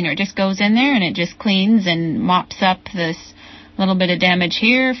house cleaner. It just goes in there and it just cleans and mops up this little bit of damage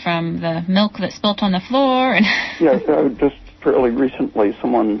here from the milk that spilt on the floor. And just fairly recently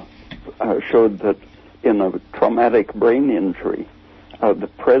someone showed that in a traumatic brain injury, the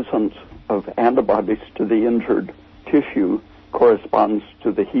presence of antibodies to the injured tissue corresponds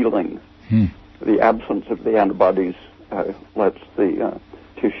to the healing. The absence of the antibodies lets the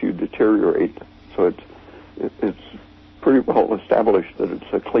tissue deteriorate. So it's pretty well established that it's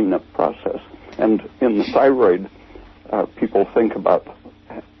a cleanup process. And in the thyroid, people think about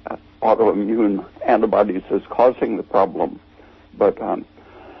autoimmune antibodies as causing the problem, but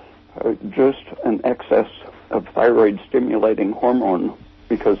just an excess of thyroid-stimulating hormone,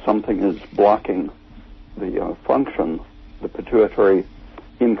 because something is blocking the function, the pituitary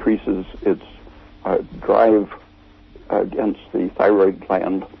increases its drive against the thyroid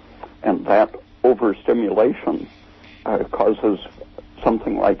gland, and that overstimulation causes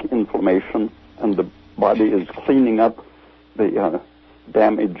something like inflammation, and the body is cleaning up the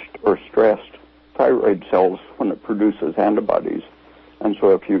damaged or stressed thyroid cells when it produces antibodies. And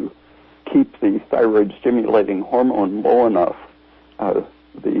so if you keep the thyroid-stimulating hormone low enough,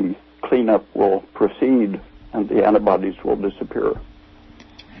 the cleanup will proceed and the antibodies will disappear.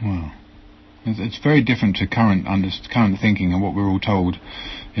 Wow. It's very different to current thinking, and what we're all told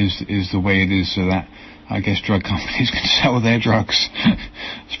is the way it is, so that I guess drug companies can sell their drugs.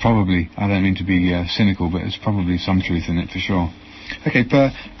 It's probably, I don't mean to be cynical, but there's probably some truth in it for sure. Okay, for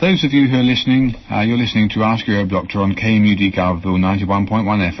those of you who are listening, you're listening to Ask Your Herb Doctor on KMUD Garberville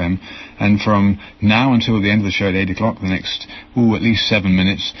 91.1 FM, and from now until the end of the show at 8 o'clock, the next, at least 7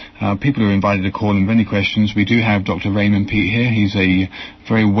 minutes, people are invited to call in with any questions. We do have Dr. Raymond Peat here. He's a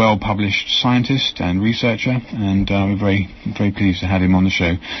very well-published scientist and researcher, and we're very, very pleased to have him on the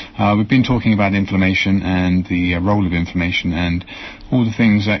show. We've been talking about inflammation and the role of inflammation and all the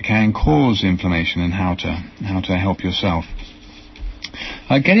things that can cause inflammation and how to help yourself.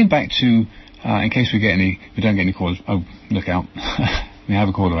 Getting back to, in case we don't get any calls. Oh, look out. We have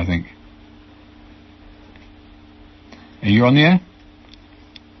a caller, I think. Are you on the air?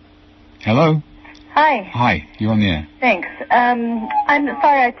 Hello? Hi. Hi, you're on the air. Thanks. I'm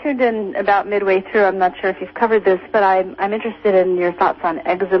sorry, I tuned in about midway through. I'm not sure if you've covered this, but I'm interested in your thoughts on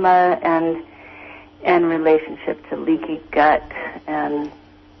eczema and relationship to leaky gut and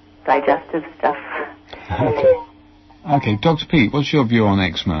digestive stuff. Okay, Dr. Peat, what's your view on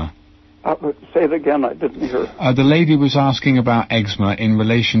eczema? Say it again, I didn't hear. The lady was asking about eczema in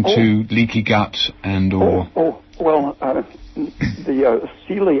relation to leaky gut and or... Well, the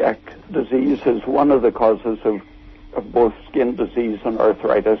celiac disease is one of the causes of both skin disease and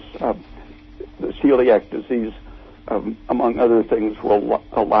arthritis. The celiac disease, among other things, will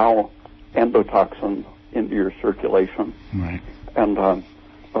allow endotoxin into your circulation. Right. And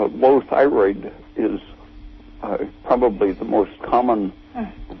low thyroid is probably the most common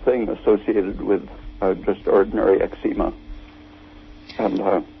thing associated with just ordinary eczema.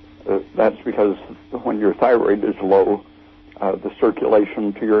 And that's because when your thyroid is low, the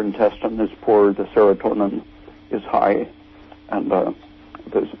circulation to your intestine is poor, the serotonin is high, and the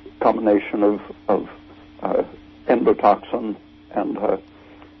combination of endotoxin and the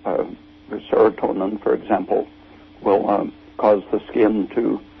serotonin, for example, will cause the skin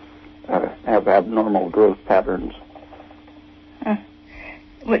to have abnormal growth patterns.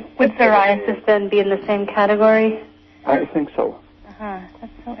 Would psoriasis then be in the same category? I think so.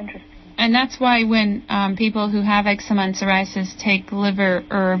 That's so interesting. And that's why when people who have eczema and psoriasis take liver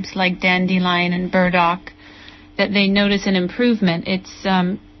herbs like dandelion and burdock, that they notice an improvement. It's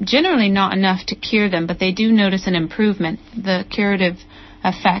generally not enough to cure them, but they do notice an improvement. The curative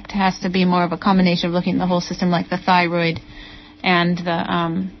effect has to be more of a combination of looking at the whole system, like the thyroid and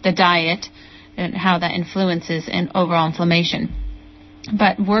the diet and how that influences in overall inflammation.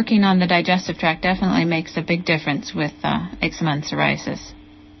 But working on the digestive tract definitely makes a big difference with eczema and psoriasis.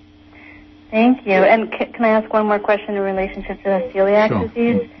 Thank you. And can I ask one more question in relationship to the celiac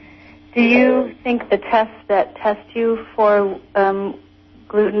disease? Do you think the tests that test you for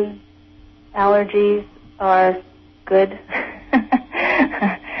gluten allergies are good?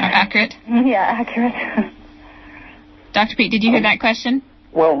 Accurate? Yeah, accurate. Dr. Peat, did you hear that question?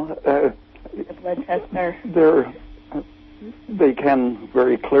 Well, the blood tests are... They can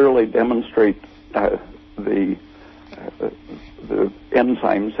very clearly demonstrate the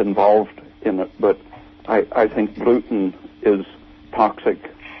enzymes involved in it, but I think gluten is toxic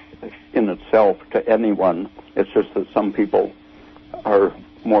in itself to anyone. It's just that some people are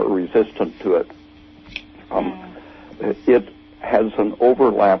more resistant to it. It has an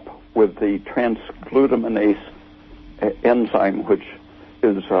overlap with the transglutaminase enzyme, which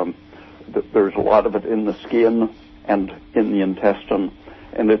is there's a lot of it in the skin and in the intestine,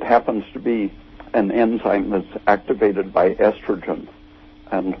 and it happens to be an enzyme that's activated by estrogen,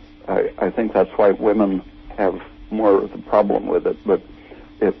 and I think that's why women have more of the problem with it, but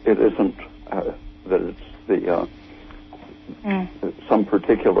it isn't that it's the some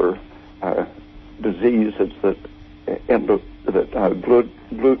particular disease. It's that and that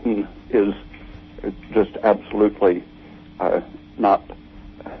gluten is just absolutely not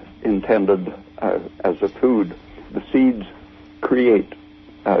intended as a food. The seeds create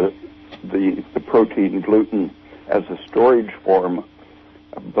the protein gluten as a storage form,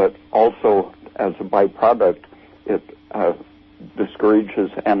 but also as a byproduct, it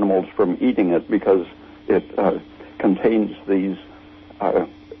discourages animals from eating it because it contains these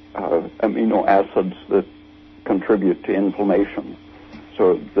amino acids that contribute to inflammation.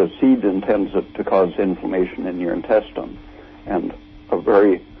 So the seed intends it to cause inflammation in your intestine, and a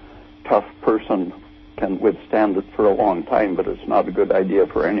very tough person can withstand it for a long time, but it's not a good idea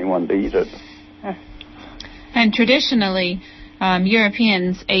for anyone to eat it. And traditionally,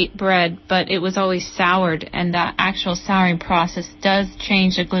 Europeans ate bread, but it was always soured, and that actual souring process does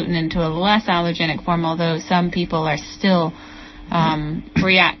change the gluten into a less allergenic form, although some people are still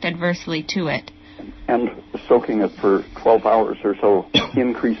react adversely to it. And soaking it for 12 hours or so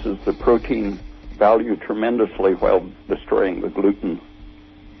increases the protein value tremendously while destroying the gluten.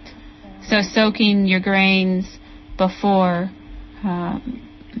 So soaking your grains before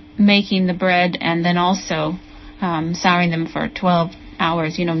making the bread, and then also souring them for 12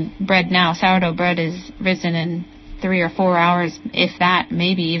 hours. You know, bread now, sourdough bread is risen in 3 or 4 hours, if that,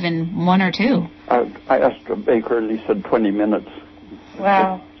 maybe even 1 or 2. I asked a baker, and he said 20 minutes.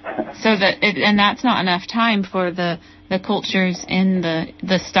 Wow. So and that's not enough time for the cultures in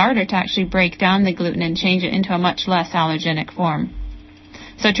the starter to actually break down the gluten and change it into a much less allergenic form.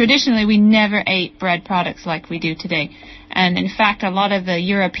 So traditionally, we never ate bread products like we do today. And in fact, a lot of the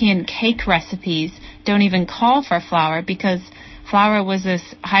European cake recipes don't even call for flour, because flour was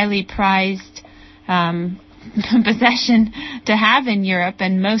this highly prized possession to have in Europe,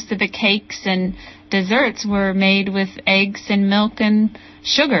 and most of the cakes and desserts were made with eggs and milk and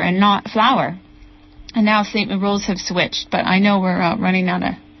sugar and not flour. And now statement rules have switched, but I know we're running out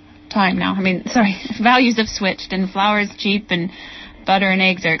of time now. Values have switched, and flour is cheap and butter and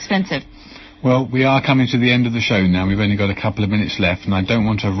eggs are expensive. Well, we are coming to the end of the show now. We've only got a couple of minutes left, and I don't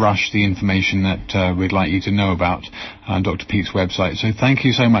want to rush the information that we'd like you to know about on Dr. Peat's website. So thank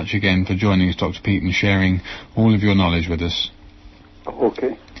you so much again for joining us, Dr. Peat, and sharing all of your knowledge with us.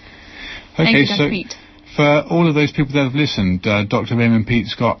 Okay. Thank you, Dr. Peat. For all of those people that have listened, Dr. Raymond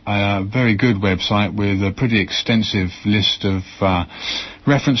Peat's got a very good website with a pretty extensive list of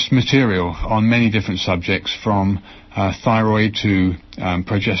referenced material on many different subjects, from thyroid to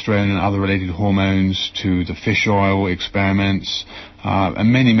progesterone and other related hormones, to the fish oil experiments,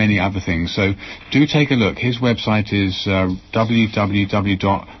 and many, many other things. So do take a look. His website is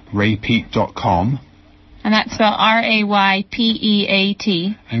www.raypeat.com. And that's spelled R-A-Y-P-E-A-T.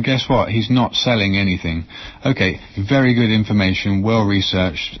 And guess what? He's not selling anything. Okay, very good information, well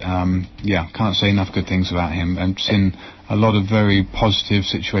researched. Can't say enough good things about him, and seen a lot of very positive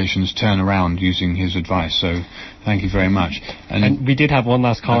situations turn around using his advice. So thank you very much. And we did have one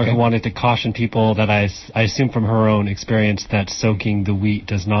last caller who wanted to caution people that I assume from her own experience that soaking the wheat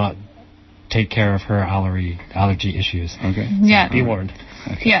does not take care of her allergy issues. Okay. Yeah. Be warned.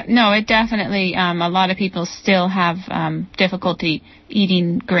 Okay. Yeah, no, it definitely, a lot of people still have difficulty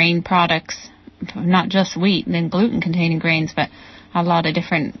eating grain products, not just wheat and gluten-containing grains, but a lot of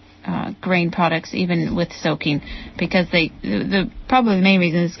different grain products, even with soaking, because probably the main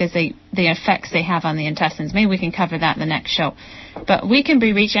reason is because the effects they have on the intestines. Maybe we can cover that in the next show. But we can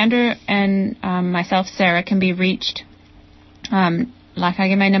be reached, Andrew and myself, Sarah, can be reached, like I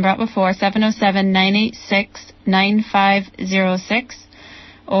gave my number out before, 707-986-9506.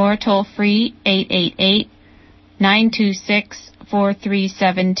 Or toll free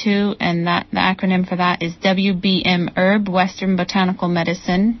 888-926-4372, and the acronym for that is WBM Herb, Western Botanical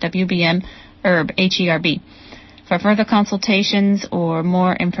Medicine, WBM Herb, HERB, for further consultations or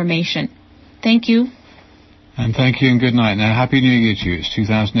more information. Thank you. And thank you, and good night. Now, Happy New Year to you. It's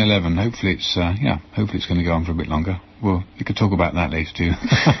 2011. Hopefully it's going to go on for a bit longer. Well, we could talk about that later too.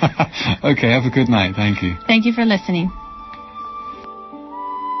 Okay, have a good night. Thank you. Thank you for listening.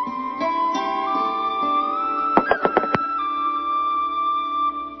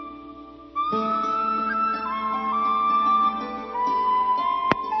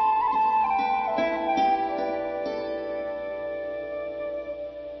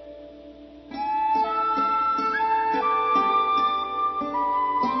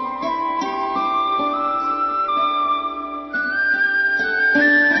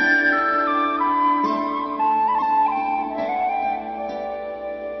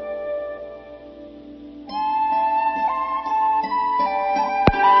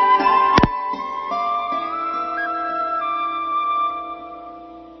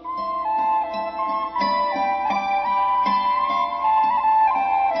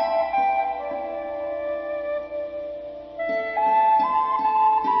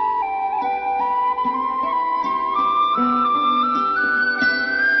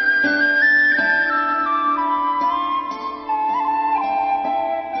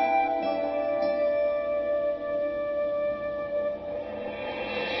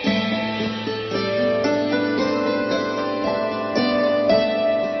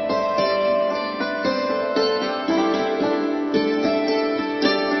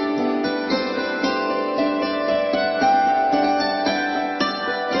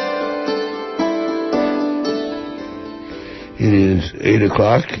 It is 8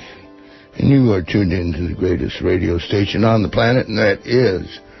 o'clock, and you are tuned in to the greatest radio station on the planet, and that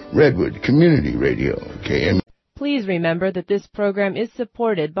is Redwood Community Radio, KM. Please remember that this program is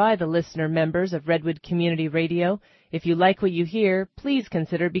supported by the listener members of Redwood Community Radio. If you like what you hear, please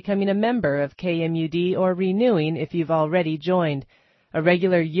consider becoming a member of KMUD or renewing if you've already joined. A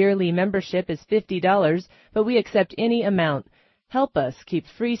regular yearly membership is $50, but we accept any amount. Help us keep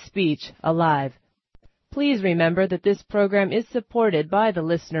free speech alive. Please remember that this program is supported by the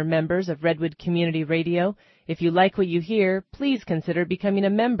listener members of Redwood Community Radio. If you like what you hear, please consider becoming a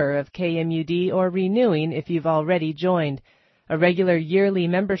member of KMUD or renewing if you've already joined. A regular yearly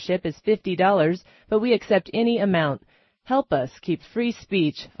membership is $50, but we accept any amount. Help us keep free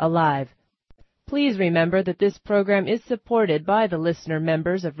speech alive. Please remember that this program is supported by the listener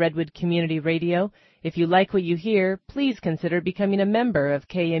members of Redwood Community Radio. If you like what you hear, please consider becoming a member of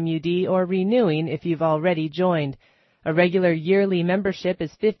KMUD or renewing if you've already joined. A regular yearly membership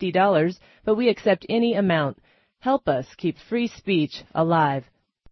is $50, but we accept any amount. Help us keep free speech alive.